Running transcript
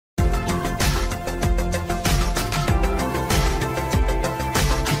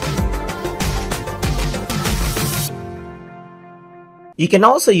You can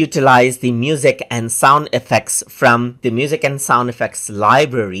also utilize the music and sound effects from the music and sound effects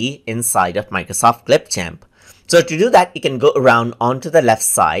library inside of Microsoft Clipchamp. So to do that, you can go around onto the left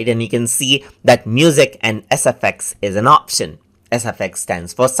side and you can see that music and SFX is an option. SFX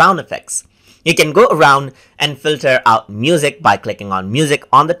stands for sound effects. You can go around and filter out music by clicking on music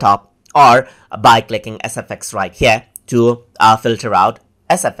on the top or by clicking SFX right here to filter out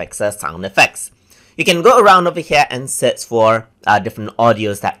SFX sound effects. You can go around over here and search for different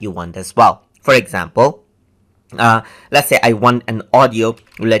audios that you want as well. For example, let's say I want an audio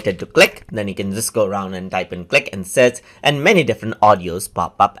related to click, then you can just go around and type in click and search, and many different audios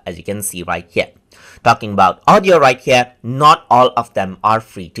pop up, as you can see right here. Talking about audio right here, not all of them are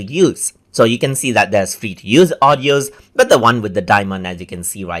free to use. So you can see that there's free to use audios, but the one with the diamond, as you can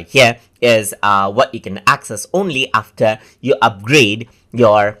see right here, is what you can access only after you upgrade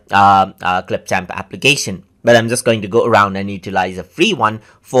your Clipchamp application. But I'm just going to go around and utilize a free one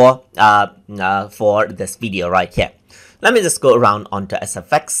for this video right here. Let me just go around onto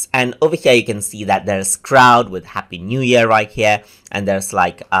SFX, and over here you can see that there's crowd with Happy New Year right here, and there's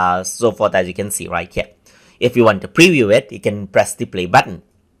like so forth, as you can see right here. If you want to preview it, you can press the play button.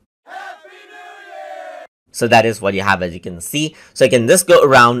 So that is what you have, as you can see. So you can just go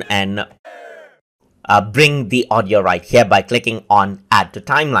around and bring the audio right here by clicking on add to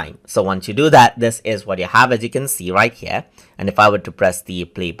timeline. So once you do that, this is what you have, as you can see right here. And if I were to press the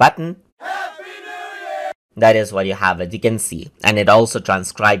play button, that is what you have, as you can see. And it also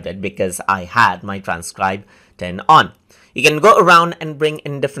transcribed it because I had my transcribe turned on. You can go around and bring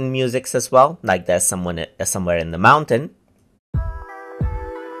in different musics as well, like there's someone somewhere in the mountain.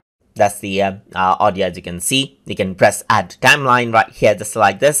 That's the audio, as you can see. You can press add to timeline right here, just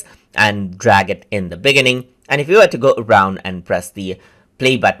like this, and drag it in the beginning. And if you were to go around and press the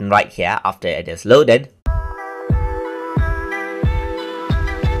play button right here after it is loaded,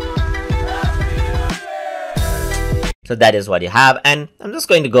 so that is what you have. And I'm just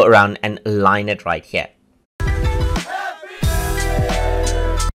going to go around and align it right here.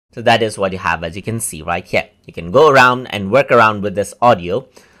 So that is what you have, as you can see right here. You can go around and work around with this audio,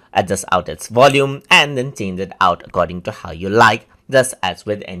 adjust out its volume, and then change it out according to how you like, just as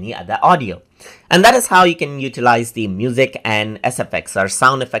with any other audio. And that is how you can utilize the music and SFX or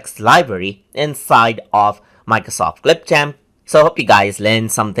sound effects library inside of Microsoft Clipchamp. So hope you guys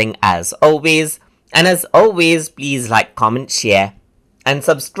learned something as always. And as always, please like, comment, share, and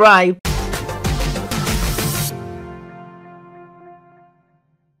subscribe.